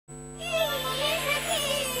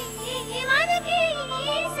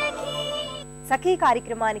సఖీ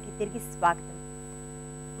కార్యక్రమానికి తిరిగి స్వాగతం.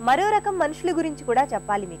 మరో రకం మనుషుల గురించి కూడా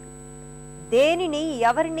చెప్పాలి మీకు. దేనిని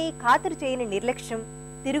ఎవరిని ఖాతరు చేయని నిర్లక్ష్యం,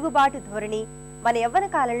 తిరుగుబాటు ధోరణి మన యవ్వన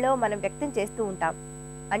కాలంలో మనం వ్యక్తం చేస్తూ ఉంటాం.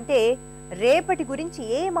 అంటే రేపటి గురించి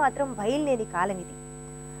ఏ మాత్రం భయం లేని కాలం ఇది.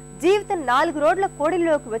 జీవితం 4 రోడ్ల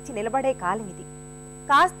కోడిలోకి వచ్చి నిలబడే కాలం ఇది.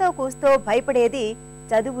 కాస్తో కూస్తో భయపడేది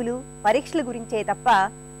చదువులు, పరీక్షల గురించే తప్ప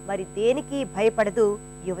మరి దేనికి భయపడదు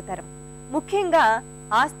యువతరం. ముఖ్యంగా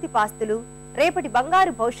ఆస్తిపాస్తులు, రేపటి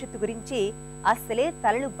బంగారు భవిష్యత్తు గురించి అస్సలే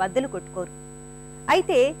తలలు బద్దలు కొట్టుకోరు.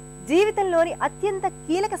 అయితే జీవితంలోని అత్యంత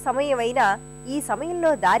కీలక సమయమైన ఈ సమయంలో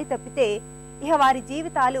దారి తప్పితే ఇహ వారి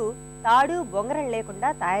జీవితాలు తాడు బొంగరం లేకుండా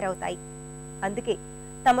తయారవుతాయి. అందుకే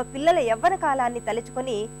తమ పిల్లల యవ్వన కాలాన్ని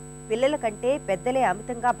తలుచుకొని పిల్లల కంటే పెద్దలే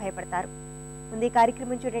అమితంగా భయపడతారు. ముందు ఈ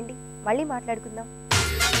కార్యక్రమం చూడండి, మళ్ళీ మాట్లాడుకుందాం.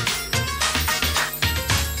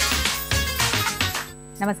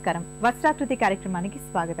 నమస్కారం. వస్త్రాకృతి కార్యక్రమానికి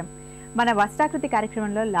స్వాగతం. మన వస్త్రాకృతి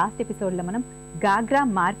కార్యక్రమంలో లాస్ట్ ఎపిసోడ్లో మనం గాగ్రా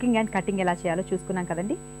మార్కింగ్ అండ్ కటింగ్ ఎలా చేయాలో చూసుకున్నాం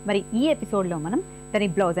కదండి. మరి ఈ ఎపిసోడ్లో మనం దాని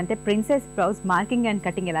బ్లౌజ్ అంటే princess blouse marking and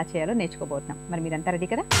cutting ఎలా చేయాలో నేర్చుకోబోతున్నాం. మరి మీరంతా రెడీ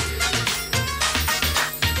కదా?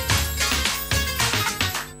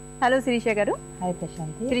 హలో శిరీష గారు. హాయ్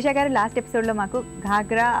ప్రశాంతి. శిరీష గారు, లాస్ట్ ఎపిసోడ్లో మాకు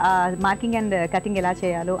ఘాగ్రా మార్కింగ్ అండ్ కటింగ్ ఎలా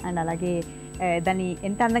చేయాలో అండ్ అలాగే దాన్ని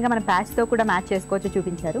ఎంత అందంగా మన ప్యాచ్తో కూడా మ్యాచ్ చేసుకోవచ్చో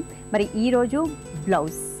చూపించారు. మరి ఈరోజు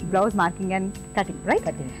blouse marking and cutting, right?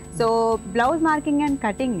 Cutting. So blouse marking and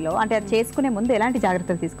కటింగ్లో అంటే అది చేసుకునే ముందు ఎలాంటి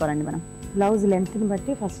జాగ్రత్తలు తీసుకోవాలండి మనం? బ్లౌజ్ లెంత్ని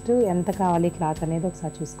బట్టి ఫస్ట్ ఎంత కావాలి క్లాత్ అనేది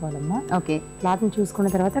ఒకసారి చూసుకోవాలమ్మా. ఓకే. క్లాత్ని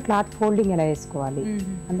చూసుకున్న తర్వాత క్లాత్ ఫోల్డింగ్ ఎలా వేసుకోవాలి.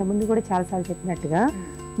 అంతకుముందు కూడా చాలాసార్లు చెప్పినట్టుగా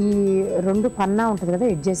ఈ 2 పన్నా ఉంటుంది కదా,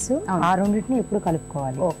 ఎడ్జెస్, ఆ రెండింటిని ఎప్పుడు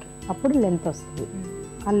కలుపుకోవాలి. ఓకే. అప్పుడు లెంత్ వస్తుంది.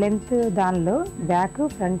 ఆ లెంత్ దానిలో బ్యాక్,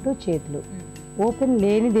 ఫ్రంట్, చేతులు ఓపెన్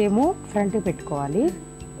లేనిదేమో ఫ్రంట్ పెట్టుకోవాలి,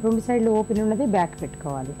 2 సైడ్లు ఓపెన్ ఉన్నది బ్యాక్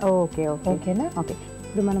పెట్టుకోవాలి. ఓకే. ఓకేనా? ఓకే.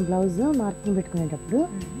 ఇప్పుడు మనం బ్లౌజ్ మార్కింగ్ పెట్టుకునేటప్పుడు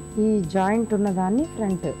ఈ జాయింట్ ఉన్న దాన్ని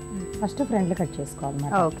ఫస్ట్ ఫ్రంట్లో కట్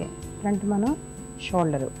చేసుకోవాలన్నమాట. ఓకే. ఫ్రంట్ మనం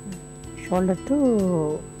షోల్డర్ టు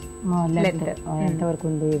లెంత్ ఎంతవరకు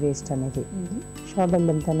ఉంది వేస్ట్ అనేది, షోల్డర్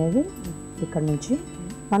లెంత్ అనేది ఇక్కడ నుంచి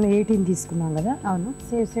మనం 18 తీసుకున్నాం కదా. అవును.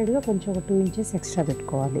 సేఫ్ సైడ్గా కొంచెం ఒక 2 ఇంచెస్ ఎక్స్ట్రా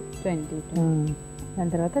పెట్టుకోవాలి. 20.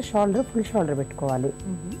 దాని తర్వాత ఫుల్ షోల్డర్ పెట్టుకోవాలి.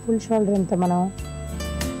 ఫుల్ షోల్డర్ ఎంత మనం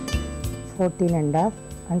 14.5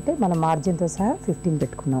 అంటే మన మార్జిన్తో సహా 15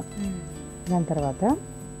 పెట్టుకున్నాం. దాని తర్వాత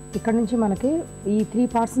ఇక్కడ నుంచి మనకి ఈ 3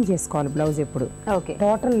 పార్ట్స్ని చేసుకోవాలి బ్లౌజ్ ఎప్పుడు. ఓకే.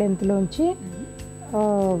 టోటల్ లెంత్లోంచి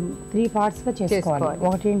 3 పార్ట్స్గా చేసుకోవాలి.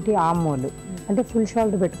 ఒకటేంటి ఆమ్మోలు, అంటే ఫుల్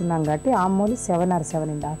షోల్డర్ పెట్టుకున్నాం కాబట్టి ఆమ్మోలు 7 or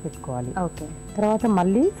 7.5 పెట్టుకోవాలి. ఓకే. తర్వాత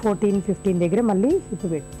మళ్ళీ 14-15 దగ్గర మళ్ళీ హిప్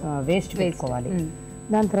వేస్ట్ పెట్టుకోవాలి.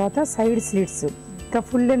 దాని తర్వాత సైడ్ స్లిట్స్ ఇంకా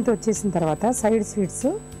ఫుల్ లెంత్ వచ్చేసిన తర్వాత సైడ్ స్లిట్స్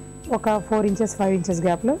ఒక 4 ఇంచెస్ 5 ఇంచెస్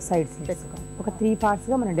గ్యాప్లో సైడ్ స్లిట్స్ ఒక 3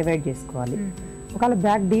 పార్ట్స్గా మనం డివైడ్ చేసుకోవాలి. ఒకవేళ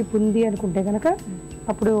బ్యాక్ డీప్ ఉంది అనుకుంటే కనుక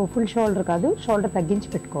అప్పుడు ఫుల్ షోల్డర్ కాదు, షోల్డర్ తగ్గించి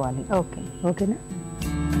పెట్టుకోవాలి. ఓకే. ఓకేనా?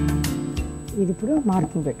 ఇది ఇప్పుడు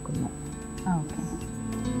మార్కింగ్ పెట్టుకుందాం. ఓకే.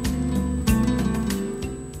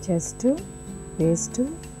 చెస్ట్, వేస్ట్,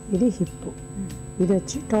 ఇది హిప్, ఇది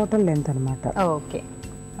వచ్చి టోటల్ లెంత్ అనమాట. ఓకే.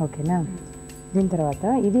 ఓకేనా? దీని తర్వాత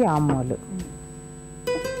ఇది ఆమ్మోలు,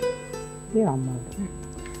 ఇది ఆమ్మోలు.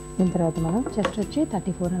 దీని తర్వాత మనం చెస్ట్ వచ్చి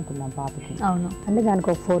 34 అనుకుందాం పాపకి. అవును. అంటే దానికి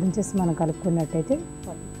ఒక 4 ఇంచెస్ మనం కలుపుకున్నట్టయితే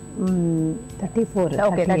 34.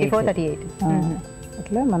 ఓకే. 34-38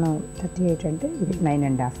 అట్లా మనం 38 అంటే ఇది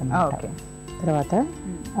 9.5 అన్నమాట. ఓకే. తర్వాత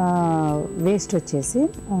వేస్ట్ వచ్చేసి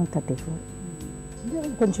 34,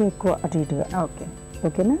 కొంచెం ఎక్కువ అటు ఇటుగా. ఓకే.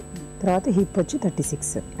 ఓకేనా? తర్వాత హిప్ వచ్చి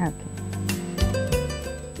 36. ఓకే.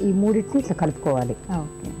 ఈ మూడింటిని ఇట్లా కలుపుకోవాలి.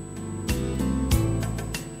 ఓకే.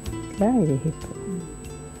 ఇట్లా ఇది హిప్.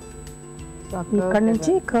 ఇక్కడ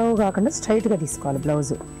నుంచి కర్వ్ కాకుండా స్ట్రైట్గా తీసుకోవాలి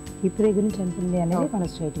బ్లౌజ్. హిప్ దగ్గర నుంచి ఎంత ఉంది అనేది మనం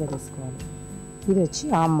స్ట్రైట్గా తీసుకోవాలి. ఇది వచ్చి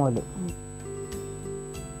ఆమ్మోలు,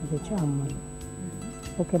 ఇది వచ్చి ఆమ్మోలు.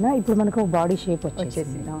 ఓకేనా? ఇప్పుడు మనకు ఒక బాడీ షేప్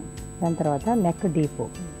వచ్చేసింది. దాని తర్వాత నెక్ డీప్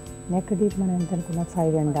మనం ఎంత అనుకున్నాం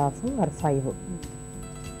 5.5 or 5.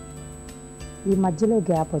 ఈ మధ్యలో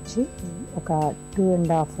గ్యాప్ వచ్చి ఒక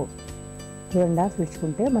 2.5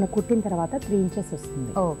 ఇచ్చుకుంటే మనం కుట్టిన తర్వాత 3 ఇంచెస్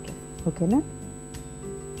వస్తుంది. ఓకే. ఓకేనా?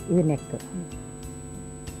 ఇది నెక్,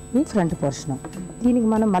 ఇది ఫ్రంట్ పోర్షన్. దీనికి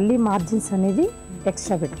మనం మళ్ళీ మార్జిన్స్ అనేది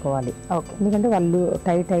ఎక్స్ట్రా పెట్టుకోవాలి. ఓకే. ఎందుకంటే వాళ్ళు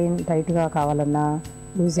టైట్గా కావాలన్నా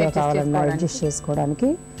లూజ్గా కావాలన్నా అడ్జస్ట్ చేసుకోవడానికి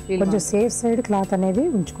కొంచెం సేఫ్ సైడ్ క్లాత్ అనేది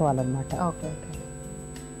ఉంచుకోవాలన్నమాట. ఓకే. ఓకే.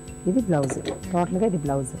 ఇది బ్లౌజ్, టోటల్గా ఇది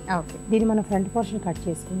బ్లౌజ్. ఓకే. దీన్ని మనం ఫ్రంట్ పోర్షన్ కట్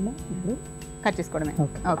చేసుకుందాం. ఇప్పుడు కట్ చేసుకోవడమే.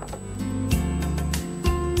 ఓకే. ఓకే.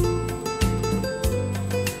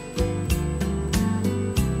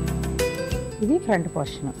 ఇది front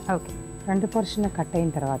portion. Okay. Front portion cut అయిన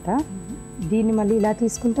తర్వాత దీన్ని మళ్ళీ ఇలా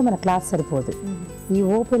తీసుకుంటే మన క్లాత్ సరిపోదు. ఈ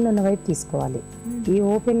ఓపెన్లో ఉన్న వైపు తీసుకోవాలి. ఈ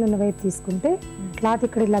ఓపెన్లో ఉన్న వైపు తీసుకుంటే క్లాత్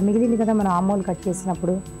ఇక్కడ ఇలా మిగిలింది కదా మనం ఆమోల్ కట్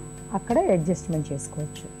చేసినప్పుడు అక్కడ అడ్జస్ట్మెంట్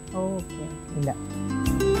చేసుకోవచ్చు. ఓకే. ఇలా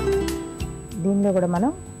దీనిలో కూడా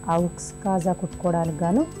మనం అవుక్స్ కాజా కుట్టుకోవడానికి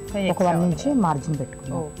గాను ఒక 1 ఇంచ్ మార్జిన్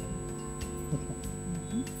పెట్టుకున్నాం.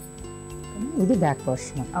 ఇది బ్యాక్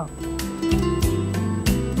పోర్షన్.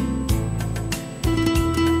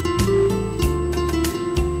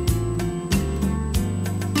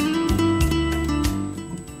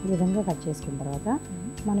 ఈ విధంగా కట్ చేసుకున్న తర్వాత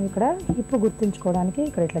మనం ఇక్కడ హిప్ గుర్తుంచుకోవడానికి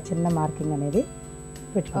ఇక్కడ ఇట్లా చిన్న మార్కింగ్ అనేది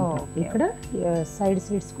పెట్టుకుంటాం. ఇక్కడ సైడ్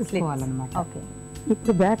స్లిట్స్ కుట్టుకోవాలన్నమాట.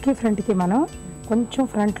 ఇప్పుడు బ్యాక్కి ఫ్రంట్కి మనం కొంచెం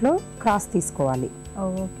ఫ్రంట్లో క్రాస్ తీసుకోవాలి.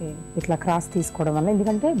 ఓకే. ఇట్లా క్రాస్ తీసుకోవడం వల్ల,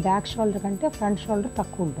 ఎందుకంటే బ్యాక్ షోల్డర్ కంటే ఫ్రంట్ షోల్డర్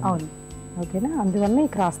తక్కువ ఉంటుంది. అవును. ఓకేనా, అందువల్ల ఈ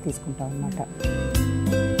క్రాస్ తీసుకుంటాం అన్నమాట.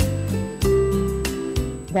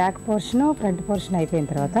 బ్యాక్ పోర్షన్ ఫ్రంట్ పోర్షన్ అయిపోయిన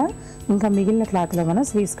తర్వాత ఇంకా మిగిలిన క్లాత్లో మనం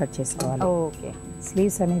స్లీవ్స్ కట్ చేసుకోవాలి. ఓకే.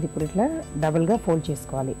 స్లీవ్స్ అనేది ఇప్పుడు ఇట్లా డబుల్గా ఫోల్డ్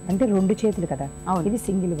చేసుకోవాలి. అంటే 2 చేతులు కదా, ఇది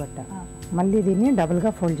సింగిల్ బట్ట, మళ్ళీ దీన్ని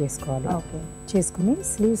డబుల్గా ఫోల్డ్ చేసుకోవాలి. చేసుకుని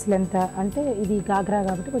స్లీవ్స్ లెంత్ అంటే ఇది గాగ్రా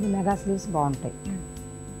కాబట్టి కొంచెం మెగా స్లీవ్స్ బాగుంటాయి.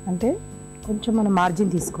 అంటే కొంచెం మనం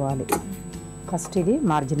మార్జిన్ తీసుకోవాలి. ఫస్ట్ ఇది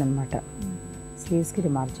మార్జిన్ అనమాట, స్లీవ్స్కి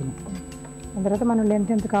ఇది మార్జిన్. దాని తర్వాత మనం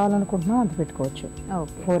లెంత్ ఎంత కావాలనుకుంటున్నాం అంత పెట్టుకోవచ్చు.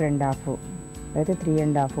 4.5 అయితే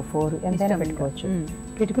 3.5 4 ఎంతైనా పెట్టుకోవచ్చు.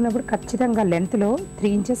 పెట్టుకున్నప్పుడు ఖచ్చితంగా లెంత్లో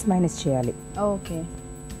 3 ఇంచెస్ మైనస్ చేయాలి. ఓకే.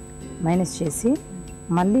 మైనస్ చేసి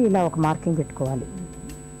మళ్ళీ ఇలా ఒక మార్కింగ్ పెట్టుకోవాలి.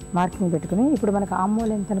 మార్కింగ్ పెట్టుకుని ఇప్పుడు మనకు ఆమ్మో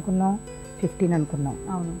లెంత్ అనుకున్నాం 15 అనుకున్నాం.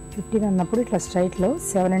 అవును. 15 అన్నప్పుడు ఇట్లా స్ట్రైట్లో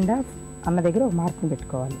 7.5 అన్న దగ్గర ఒక మార్కింగ్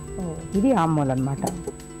పెట్టుకోవాలి. ఇది ఆమ్మోల్ అనమాట.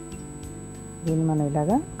 దీన్ని మనం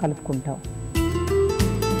ఇలాగా కలుపుకుంటాం.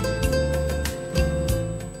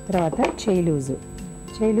 తర్వాత చేయి లూజు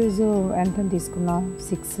ఎంత తీసుకున్నాం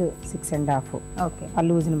 6.5. ఓకే. ఆ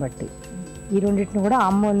లూజ్ని బట్టి ఈ రెండింటిని కూడా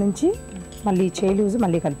ఆమ్మోల్ నుంచి మళ్ళీ చేయి లూజు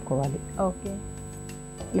మళ్ళీ కలుపుకోవాలి. ఓకే.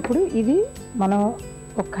 ఇప్పుడు ఇది మనం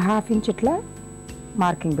ఒక 1/2 ఇంచ్ ఇట్లా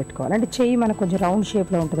మార్కింగ్ పెట్టుకోవాలి. అంటే చెయ్యి మనకు కొంచెం రౌండ్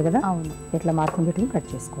షేప్లో ఉంటుంది కదా, అవును, ఇట్లా మార్కింగ్ పెట్టుకుని కట్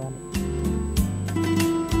చేసుకోవాలి.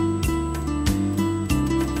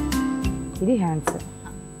 ఇది హ్యాండ్స్.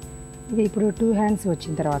 ఇది ఇప్పుడు 2 హ్యాండ్స్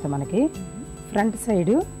వచ్చిన తర్వాత మనకి ఫ్రంట్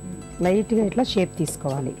సైడ్ లైట్గా ఇట్లా షేప్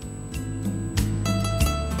తీసుకోవాలి.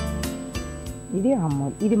 ఇది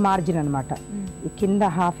ఆమ్మోల్, ఇది మార్జిన్ అనమాట. ఈ కింద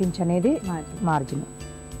 1/2 ఇంచ్ అనేది మార్జిన్.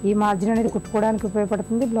 ఈ మార్జిన్ అనేది కుట్టుకోవడానికి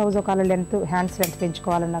ఉపయోగపడుతుంది. బ్లౌజ్ ఒకవేళ లెంత్ హ్యాండ్స్ లెంత్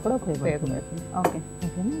పెంచుకోవాలన్నా కూడా ఉపయోగపడుతుంది. ఓకే.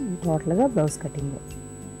 ఓకేనా, టోటల్గా బ్లౌజ్ కటింగ్.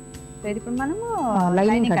 ఇప్పుడు మనము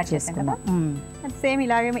లైనింగ్ కట్ చేసుకున్నాం. సేమ్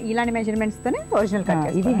ఇలాంటి మెజర్మెంట్స్తోనే ఒరిజినల్ కట్.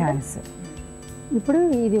 ఇది హ్యాండ్స్. ఇప్పుడు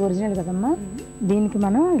ఇది ఒరిజినల్ కదమ్మా, దీనికి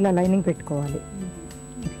మనం ఇలా లైనింగ్ పెట్టుకోవాలి.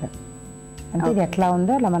 ఇట్లా అంటే ఇది ఎట్లా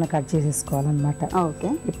ఉందో అలా మనం కట్ చేసేసుకోవాలన్నమాట. ఓకే.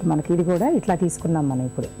 ఇప్పుడు మనకి ఇది కూడా ఇట్లా తీసుకున్నాం మనం.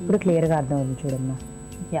 ఇప్పుడు క్లియర్గా అర్థమైంది చూడమ్మా.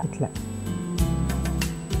 ఇట్లా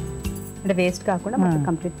అంటే వేస్ట్ కాకుండా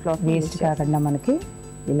కంప్లీట్ క్లాత్ వేస్ట్ కాకుండా మనకి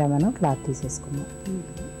ఇలా మనం క్లాత్ తీసేసుకున్నాం.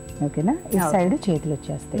 ఓకేనా, ఇటు సైడ్ చేతులు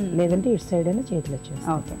వచ్చేస్తాయి, లేదంటే ఇటు సైడ్ అయినా చేతులు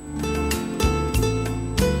వచ్చేస్తాయి. ఓకే.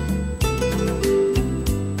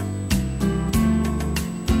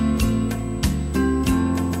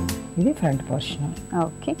 ఇది ఫ్రంట్ పోర్షన్.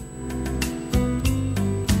 ఓకే.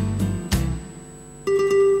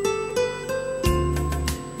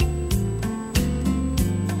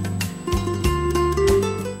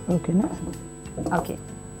 ఓకేనా. ఓకే.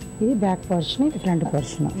 ఇది బ్యాక్ పోర్షన్, ఇది ఫ్రంట్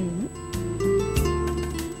పోర్షన్.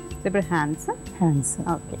 ఇప్పుడు హ్యాండ్స్.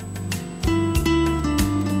 ఓకే.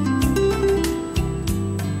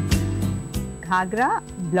 ఘాగ్రా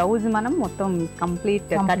బ్లౌజ్ మనం మొత్తం కంప్లీట్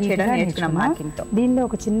కట్ చేయడం నేర్చుకున్నాం మార్కింగ్ తో. దీనిలో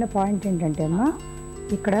ఒక చిన్న పాయింట్ ఏంటంటే అమ్మా,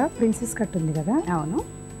 ఇక్కడ ప్రిన్సెస్ కట్ ఉంది కదా. అవును.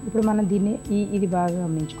 ఇప్పుడు మనం దీన్ని ఇది బాగా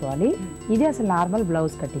గమనించుకోవాలి. ఇది అసలు నార్మల్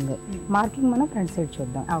బ్లౌజ్ కటింగ్. మార్కింగ్ మనం ఫ్రంట్ సైడ్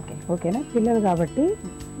చూద్దాం. ఓకే. ఓకేనా, పిల్లలు కాబట్టి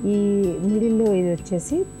ఈ మిడిల్ ఇది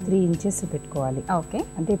వచ్చేసి 3 ఇంచెస్ పెట్టుకోవాలి. ఓకే.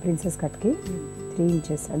 అంటే ప్రిన్సెస్ కట్కి 3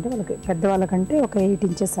 ఇంచెస్ అంటే వాళ్ళకి పెద్దవాళ్ళకంటే ఒక 8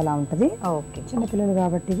 ఇంచెస్ అలా ఉంటుంది. ఓకే. చిన్నపిల్లలు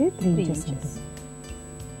కాబట్టి ఇది 3 ఇంచెస్ ఉంటుంది.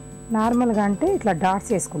 నార్మల్గా అంటే ఇట్లా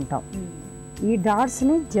డాట్స్ వేసుకుంటాం. ఈ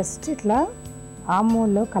డాట్స్ని జస్ట్ ఇట్లా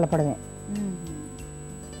ఆమ్మోల్లో కలపడమే.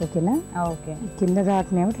 ఓకేనా. ఓకే. కింద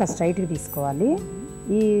డాట్ని ఏమో ఇట్లా స్ట్రైట్గా తీసుకోవాలి,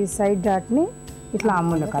 ఈ సైడ్ డాట్ని ఇట్లా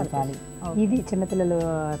ఆమ్మోల్లో కలపాలి. ఇది చిన్నపిల్లలు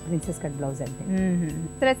ప్రిన్సెస్ కట్ బ్లౌజ్ అంటే.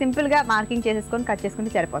 సరే, సింపుల్ గా మార్కింగ్ చేసేసుకొని కట్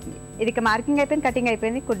చేసుకుంటే సరిపోతుంది. ఇది మార్కింగ్ అయిపోయింది, కటింగ్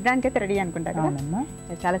అయిపోయింది, కుట్టడానికి అయితే రెడీ అనుకుంటా కదా.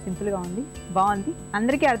 చాలా సింపుల్ గా ఉంది, బాగుంది,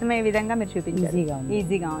 అందరికీ అర్థమయ్యే విధంగా మీరు చూపించారు.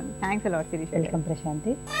 ఈజీగా ఉంది. Thanks a lot Sirisha. Welcome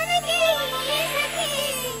Prashanti.